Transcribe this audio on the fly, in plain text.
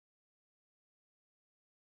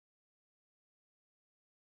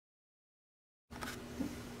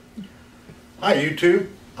Hi YouTube,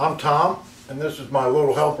 I'm Tom, and this is my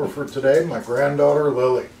little helper for today, my granddaughter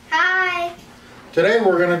Lily. Hi! Today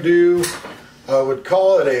we're going to do, I would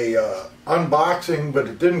call it a unboxing, but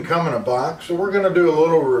it didn't come in a box, so we're going to do a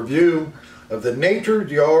little review of the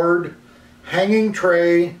Nature's Yard hanging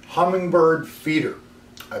tray hummingbird feeder.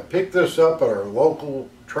 I picked this up at our local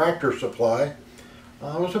Tractor Supply. It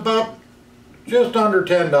was about just under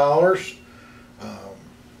 $10.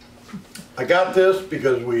 I got this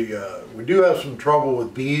because we do have some trouble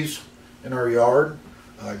with bees in our yard,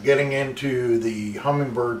 getting into the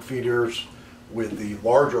hummingbird feeders with the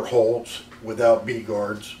larger holes without bee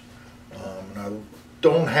guards. And I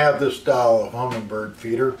don't have this style of hummingbird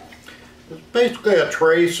feeder. It's basically a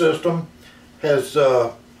tray system, has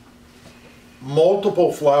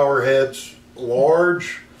multiple flower heads,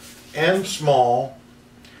 large and small.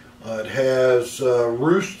 It has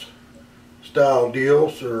roost style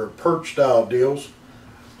deals or perch style deals,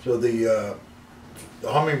 so the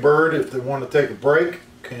hummingbird, if they want to take a break,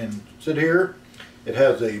 can sit here. It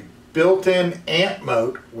has a built-in ant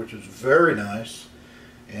moat, which is very nice,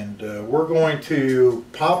 and we're going to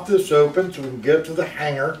pop this open so we can get to the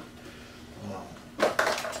hanger.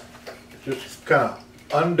 It just kind of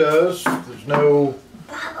undoes. There's no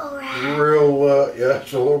real yeah,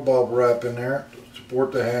 it's a little bubble wrap in there to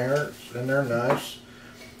support the hanger. It's in there nice.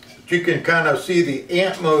 You can kind of see the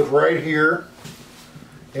ant moat right here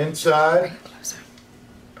inside.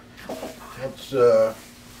 Let's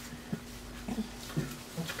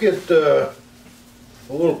get a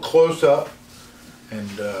little close up, and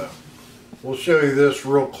we'll show you this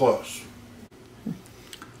real close.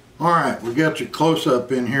 All right, we got you close up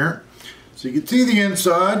in here, so you can see the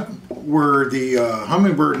inside where the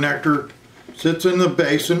hummingbird nectar sits in the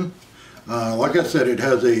basin. Like I said, it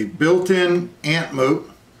has a built-in ant moat.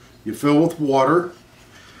 You fill with water.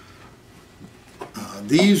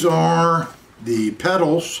 These are the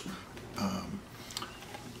petals.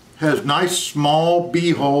 Has nice small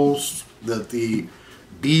bee holes that the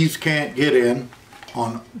bees can't get in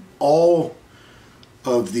on all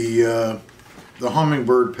of the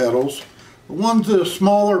hummingbird petals. The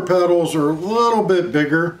smaller petals are a little bit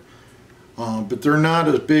bigger, but they're not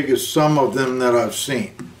as big as some of them that I've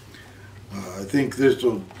seen. I think this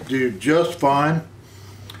will do just fine.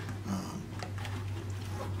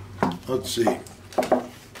 Let's see.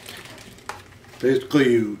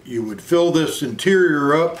 Basically, you would fill this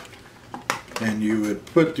interior up, and you would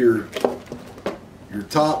put your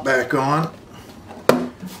top back on,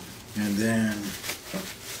 and then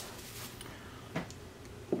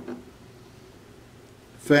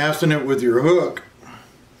fasten it with your hook.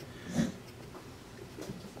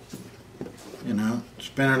 You know,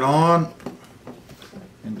 spin it on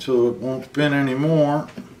until it won't spin anymore.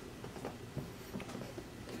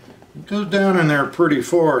 It goes down in there pretty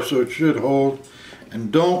far, so it should hold,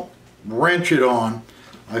 and don't wrench it on.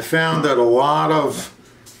 I found that a lot of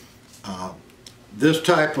this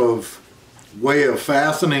type of way of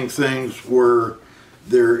fastening things where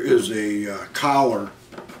there is a collar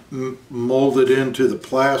molded into the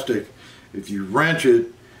plastic, if you wrench it,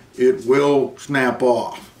 it will snap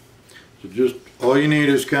off. So just all you need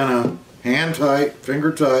is kind of hand tight,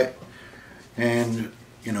 finger tight, and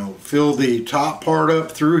you know, fill the top part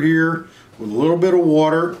up through here with a little bit of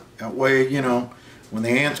water. That way, you know, when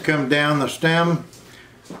the ants come down the stem,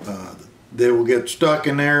 they will get stuck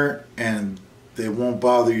in there and they won't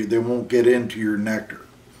bother you. They won't get into your nectar.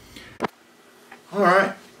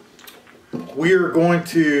 Alright, we are going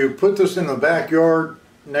to put this in the backyard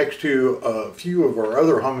next to a few of our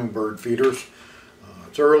other hummingbird feeders.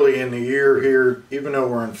 It's early in the year here. Even though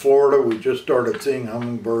we're in Florida, we just started seeing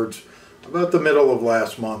hummingbirds about the middle of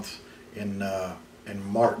last month in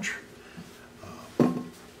March.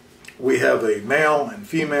 We have a male and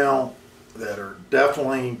female that are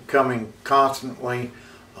definitely coming constantly,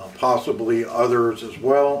 possibly others as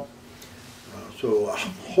well. So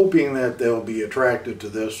I'm hoping that they'll be attracted to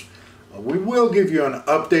this. We will give you an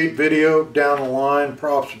update video down the line,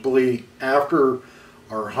 possibly after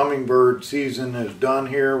our hummingbird season is done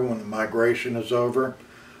here, when the migration is over.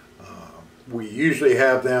 We usually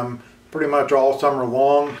have them pretty much all summer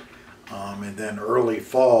long, and then early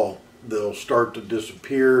fall they'll start to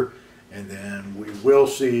disappear, and then we will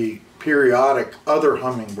see periodic other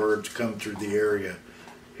hummingbirds come through the area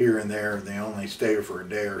here and there. They only stay for a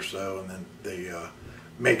day or so, and then they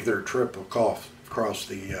make their trip across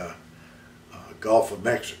the Gulf of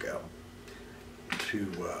Mexico to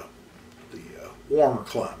the warmer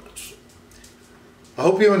climates. I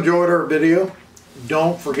hope you enjoyed our video.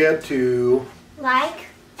 Don't forget to like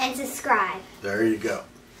and subscribe. There you go.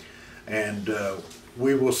 And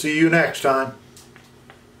we will see you next time.